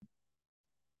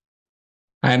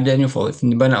Hi, I'm Daniel Foley from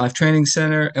the Abundant Life Training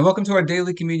Center, and welcome to our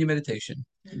daily communion meditation,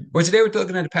 where today we're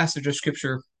looking at a passage of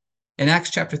scripture in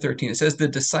Acts chapter 13. It says the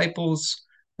disciples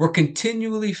were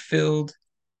continually filled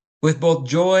with both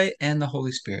joy and the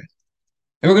Holy Spirit.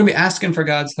 And we're going to be asking for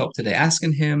God's help today,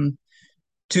 asking Him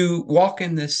to walk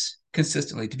in this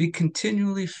consistently, to be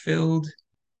continually filled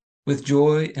with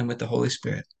joy and with the Holy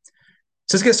Spirit.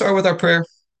 So let's get started with our prayer,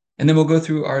 and then we'll go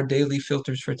through our daily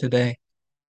filters for today,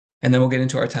 and then we'll get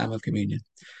into our time of communion.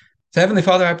 So, Heavenly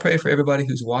Father, I pray for everybody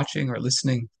who's watching or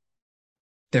listening,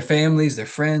 their families, their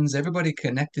friends, everybody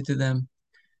connected to them,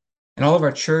 and all of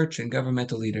our church and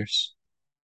governmental leaders.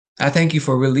 I thank you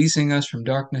for releasing us from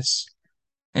darkness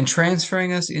and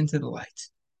transferring us into the light,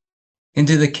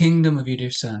 into the kingdom of your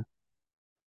dear Son.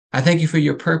 I thank you for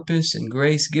your purpose and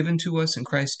grace given to us in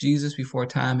Christ Jesus before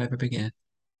time ever began.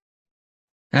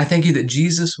 And I thank you that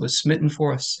Jesus was smitten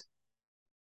for us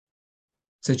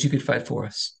so that you could fight for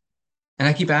us. And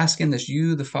I keep asking that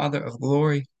you, the Father of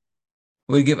glory,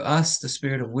 would give us the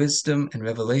spirit of wisdom and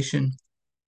revelation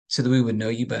so that we would know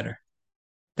you better,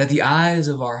 that the eyes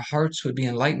of our hearts would be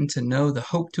enlightened to know the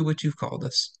hope to which you've called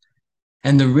us,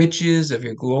 and the riches of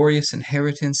your glorious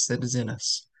inheritance that is in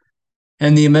us,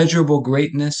 and the immeasurable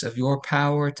greatness of your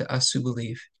power to us who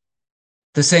believe,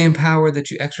 the same power that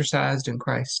you exercised in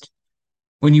Christ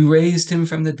when you raised him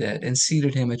from the dead and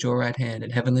seated him at your right hand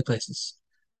in heavenly places,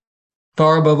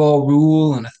 far above all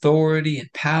rule and authority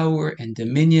and power and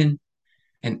dominion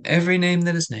and every name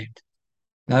that is named,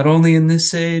 not only in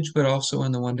this age, but also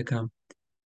in the one to come.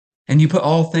 And you put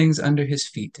all things under his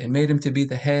feet and made him to be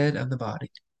the head of the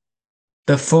body,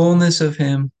 the fullness of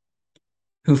him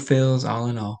who fills all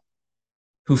in all,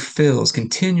 who fills,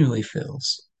 continually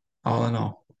fills all in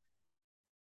all.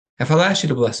 If I'll ask you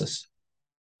to bless us,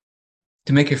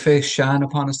 to make your face shine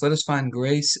upon us, let us find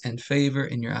grace and favor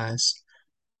in your eyes.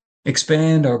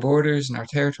 Expand our borders and our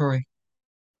territory.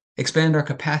 Expand our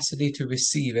capacity to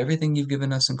receive everything you've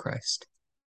given us in Christ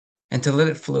and to let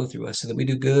it flow through us so that we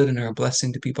do good and are a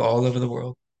blessing to people all over the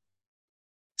world.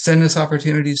 Send us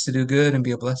opportunities to do good and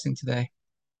be a blessing today.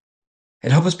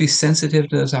 And help us be sensitive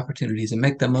to those opportunities and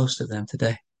make the most of them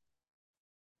today.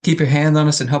 Keep your hand on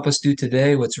us and help us do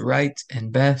today what's right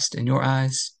and best in your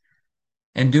eyes,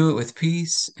 and do it with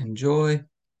peace and joy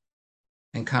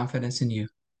and confidence in you.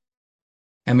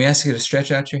 And we ask you to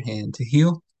stretch out your hand to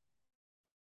heal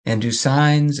and do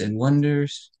signs and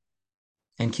wonders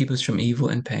and keep us from evil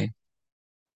and pain.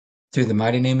 Through the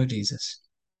mighty name of Jesus.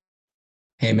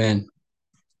 Amen.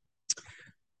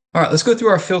 All right, let's go through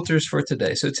our filters for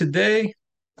today. So today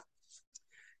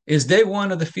is day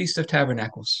one of the Feast of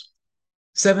Tabernacles,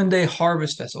 7-day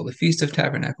harvest festival, the Feast of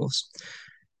Tabernacles.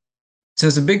 So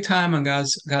it's a big time on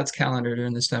God's calendar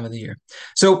during this time of the year.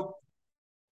 So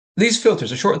these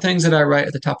filters are short things that I write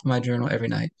at the top of my journal every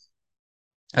night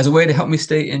as a way to help me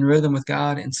stay in rhythm with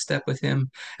God and step with him,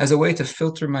 as a way to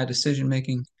filter my decision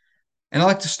making. And I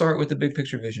like to start with the big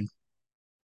picture vision.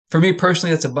 For me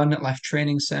personally, that's abundant life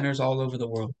training centers all over the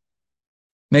world,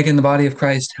 making the body of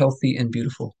Christ healthy and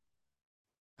beautiful.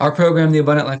 Our program, the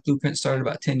Abundant Life Blueprint, started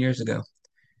about 10 years ago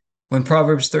when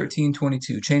Proverbs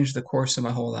 13:22 changed the course of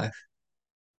my whole life.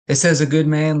 It says a good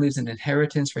man leaves an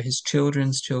inheritance for his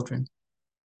children's children.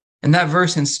 And that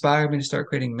verse inspired me to start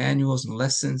creating manuals and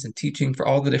lessons and teaching for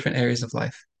all the different areas of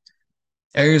life.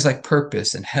 Areas like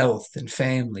purpose and health and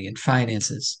family and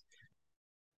finances.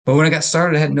 But when I got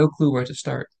started, I had no clue where to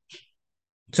start.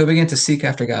 So I began to seek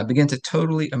after God, began to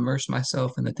totally immerse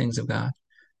myself in the things of God.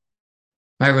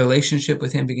 My relationship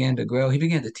with him began to grow. He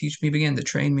began to teach me, began to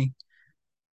train me.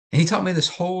 And he taught me this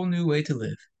whole new way to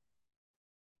live.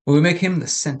 Where we make him the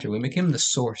center, we make him the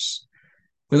source.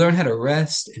 We learn how to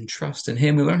rest and trust in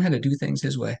him. We learn how to do things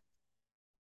his way.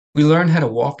 We learn how to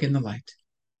walk in the light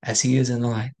as he is in the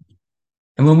light.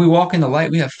 And when we walk in the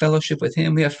light, we have fellowship with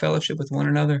him. We have fellowship with one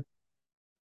another.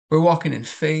 We're walking in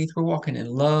faith. We're walking in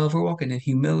love. We're walking in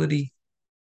humility,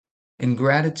 in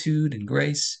gratitude and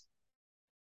grace.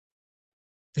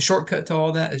 The shortcut to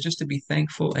all that is just to be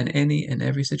thankful in any and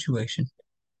every situation,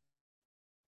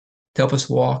 to help us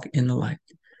walk in the light.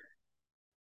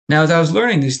 Now, as I was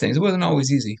learning these things, it wasn't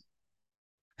always easy.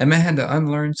 I may have had to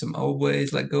unlearn some old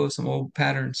ways, let go of some old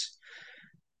patterns.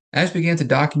 I just began to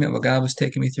document what God was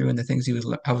taking me through and the things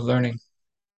I was learning.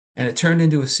 And it turned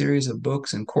into a series of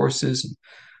books and courses and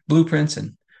blueprints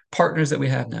and partners that we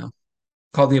have now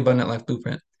called the Abundant Life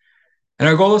Blueprint. And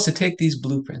our goal is to take these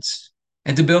blueprints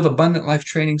and to build abundant life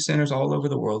training centers all over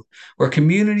the world where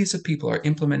communities of people are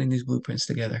implementing these blueprints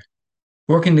together,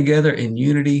 working together in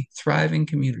unity, thriving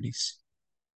communities.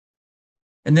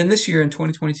 And then this year in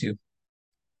 2022,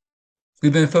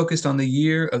 we've been focused on the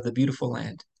year of the beautiful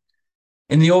land.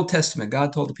 In the Old Testament,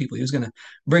 God told the people he was going to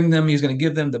he was going to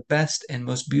give them the best and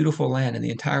most beautiful land in the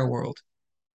entire world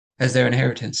as their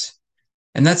inheritance.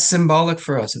 And that's symbolic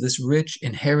for us of this rich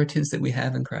inheritance that we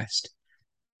have in Christ.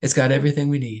 It's got everything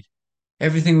we need,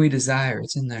 everything we desire,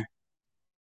 it's in there.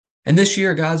 And this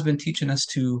year, God's been teaching us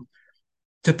to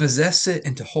possess it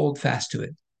and to hold fast to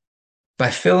it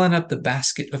by filling up the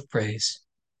basket of praise.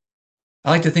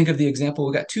 I like to think of the example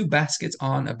we got two baskets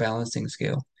on a balancing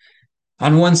scale.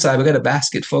 On one side, we got a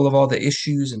basket full of all the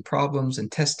issues and problems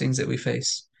and testings that we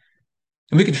face.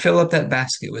 And we could fill up that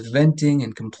basket with venting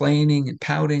and complaining and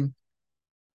pouting.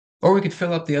 Or we could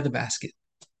fill up the other basket,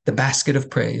 the basket of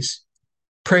praise,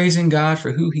 praising God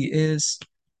for who He is.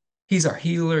 He's our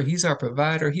healer, He's our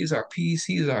provider, He's our peace,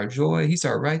 He's our joy, He's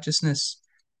our righteousness.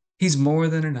 He's more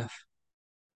than enough.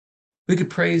 We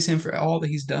could praise Him for all that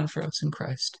He's done for us in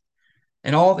Christ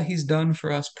and all that He's done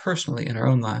for us personally in our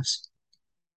own lives.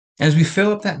 As we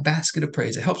fill up that basket of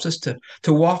praise, it helps us to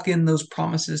walk in those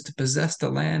promises, to possess the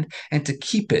land, and to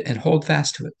keep it and hold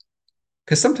fast to it.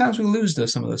 Because sometimes we lose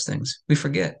some of those things. We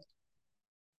forget.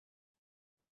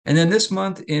 And then this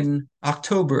month in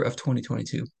October of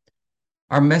 2022,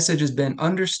 our message has been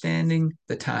understanding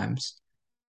the times.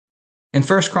 In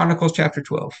First Chronicles chapter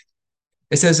 12,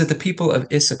 it says that the people of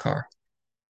Issachar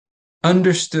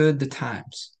understood the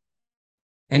times.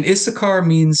 And Issachar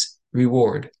means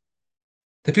reward.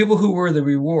 The people who were the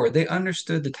reward, they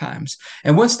understood the times.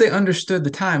 And once they understood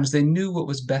the times, they knew what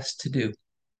was best to do.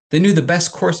 They knew the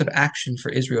best course of action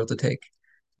for Israel to take.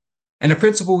 And a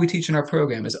principle we teach in our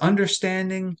program is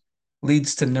understanding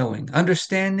leads to knowing.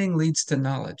 Understanding leads to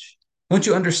knowledge. Once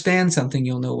you understand something,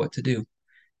 you'll know what to do.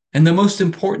 And the most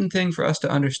important thing for us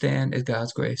to understand is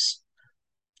God's grace.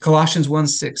 Colossians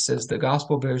 1:6 says the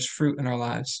gospel bears fruit in our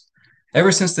lives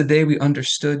ever since the day we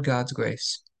understood God's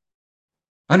grace.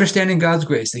 Understanding God's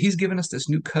grace, that He's given us this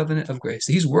new covenant of grace,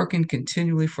 that He's working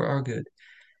continually for our good.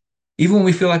 Even when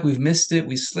we feel like we've missed it,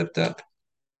 we slipped up,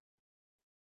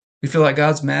 we feel like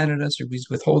God's mad at us or He's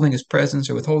withholding His presence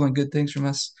or withholding good things from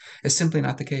us, it's simply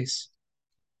not the case.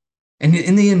 And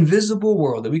in the invisible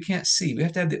world that we can't see, we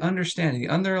have to have the understanding, the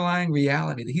underlying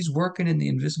reality that He's working in the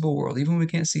invisible world, even when we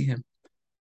can't see Him.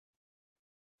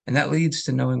 And that leads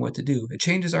to knowing what to do. It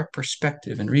changes our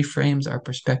perspective and reframes our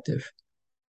perspective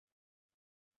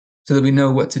so that we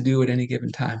know what to do at any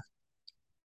given time.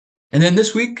 And then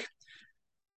this week,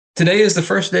 today is the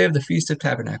first day of the Feast of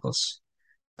Tabernacles,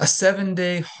 a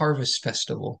 7-day harvest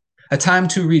festival, a time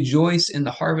to rejoice in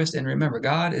the harvest. And remember,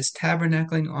 God is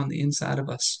tabernacling on the inside of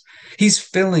us. He's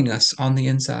filling us on the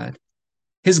inside.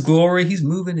 His glory, He's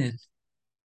moving in.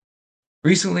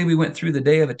 Recently, we went through the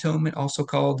Day of Atonement, also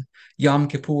called Yom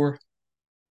Kippur.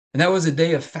 And that was a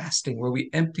day of fasting where we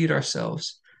emptied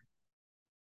ourselves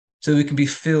so we can be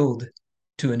filled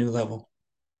to a new level.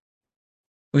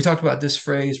 We talked about this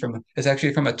phrase it's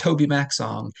actually from a Toby Mac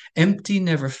song. Empty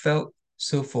never felt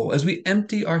so full. As we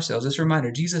empty ourselves, this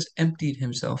reminder, Jesus emptied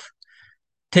Himself,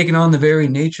 taking on the very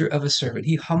nature of a servant.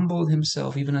 He humbled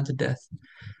Himself even unto death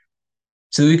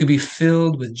so we could be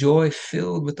filled with joy,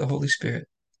 filled with the Holy Spirit.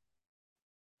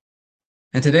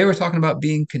 And today we're talking about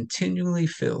being continually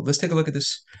filled. Let's take a look at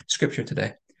this scripture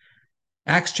today.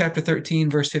 Acts chapter 13,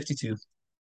 verse 52.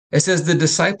 It says, the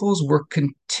disciples were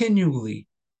continually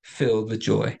filled with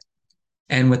joy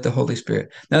and with the Holy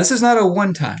Spirit. Now, this is not a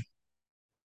one time.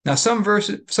 Now, some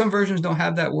versions don't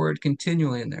have that word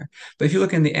continually in there. But if you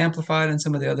look in the Amplified and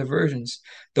some of the other versions,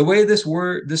 the way this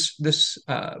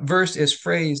verse is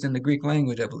phrased in the Greek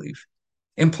language, I believe,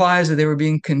 implies that they were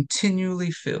being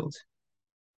continually filled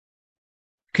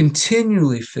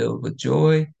with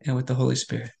joy and with the Holy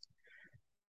Spirit.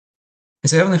 And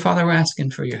so, Heavenly Father, we're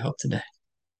asking for your help today.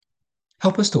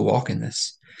 Help us to walk in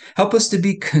this. Help us to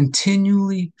be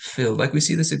continually filled, like we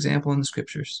see this example in the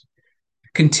scriptures,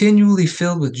 continually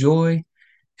filled with joy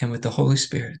and with the Holy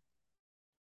Spirit.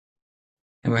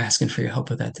 And we're asking for your help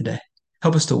with that today.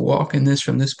 Help us to walk in this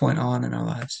from this point on in our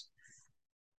lives.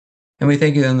 And we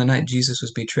thank you that on the night Jesus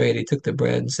was betrayed, He took the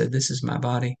bread and said, this is my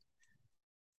body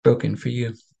broken for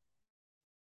you.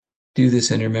 Do this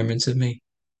in remembrance of me.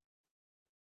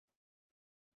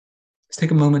 Let's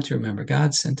take a moment to remember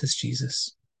God sent us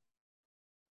Jesus.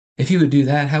 If He would do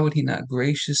that, how would He not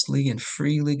graciously and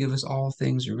freely give us all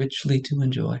things richly to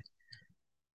enjoy?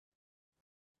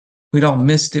 We'd all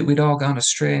missed it. We'd all gone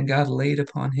astray, and God laid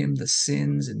upon Him the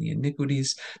sins and the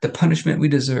iniquities. The punishment we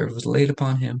deserve was laid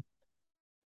upon Him.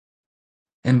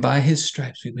 And by His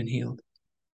stripes we've been healed.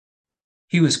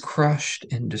 He was crushed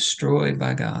and destroyed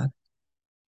by God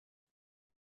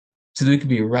so that we could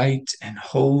be right and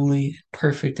holy,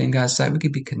 perfect in God's sight. We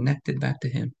could be connected back to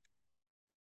Him.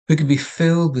 We could be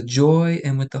filled with joy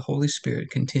and with the Holy Spirit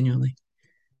continually.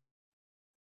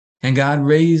 And God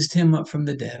raised him up from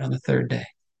the dead on the third day,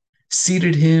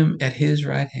 seated him at his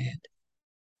right hand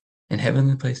in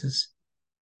heavenly places.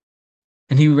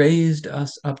 And he raised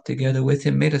us up together with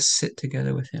him, made us sit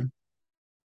together with him.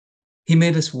 He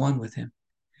made us one with him.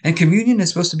 And communion is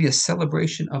supposed to be a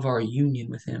celebration of our union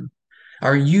with him,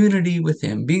 our unity with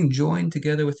him, being joined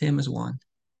together with him as one.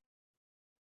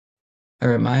 A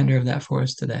reminder of that for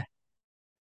us today.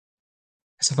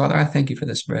 So, Father, I thank you for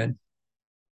this bread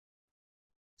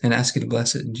and ask you to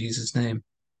bless it in Jesus' name.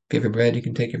 If you have your bread, you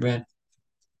can take your bread.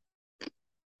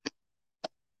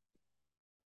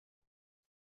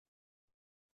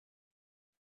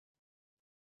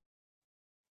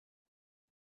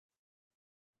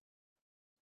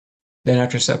 Then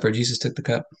after supper, Jesus took the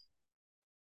cup.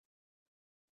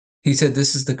 He said,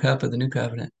 "This is the cup of the new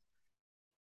covenant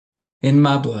in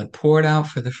my blood, poured out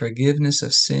for the forgiveness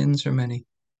of sins for many."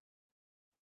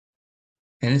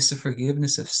 And it's the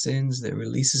forgiveness of sins that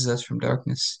releases us from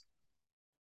darkness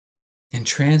and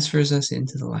transfers us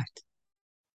into the light,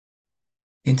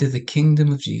 into the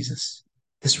kingdom of Jesus,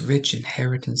 this rich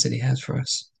inheritance that he has for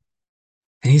us.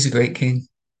 And he's a great king.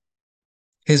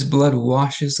 His blood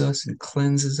washes us and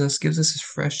cleanses us, gives us a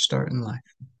fresh start in life.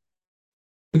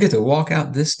 We get to walk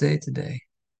out this day today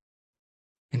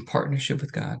in partnership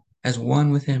with God, as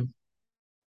one with him.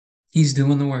 He's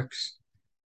doing the works.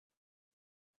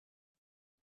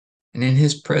 And in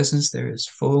his presence, there is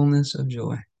fullness of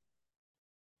joy.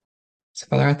 So,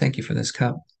 Father, I thank you for this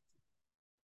cup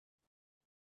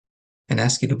and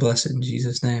ask you to bless it in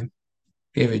Jesus' name.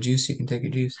 If you have a juice, you can take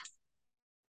your juice.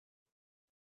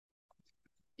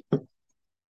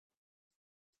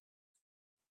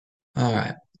 All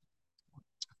right.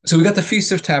 So we got the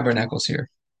Feast of Tabernacles here.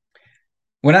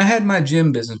 When I had my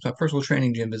gym business, my personal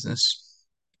training gym business,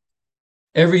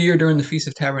 every year during the Feast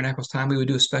of Tabernacles time, we would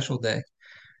do a special day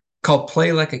called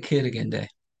Play Like a Kid Again Day.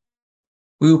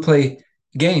 We would play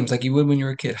games like you would when you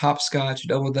were a kid, hopscotch,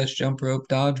 double dutch, jump rope,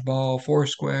 dodgeball,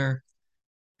 foursquare,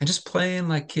 and just playing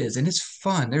like kids. And it's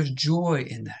fun. There's joy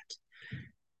in that.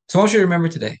 So I want you to remember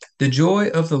today, the joy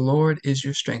of the Lord is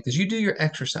your strength. As you do your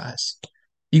exercise,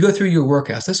 you go through your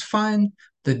workouts, let's find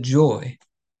the joy.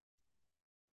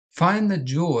 Find the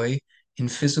joy in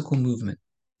physical movement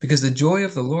because the joy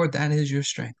of the Lord, that is your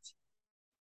strength.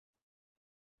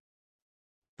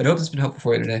 But I hope it's been helpful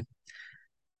for you today.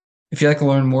 If you'd like to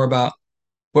learn more about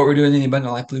what we're doing in the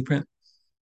Abundant Life Blueprint,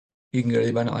 you can go to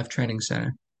the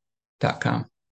AbundantLifeTrainingCenter.com.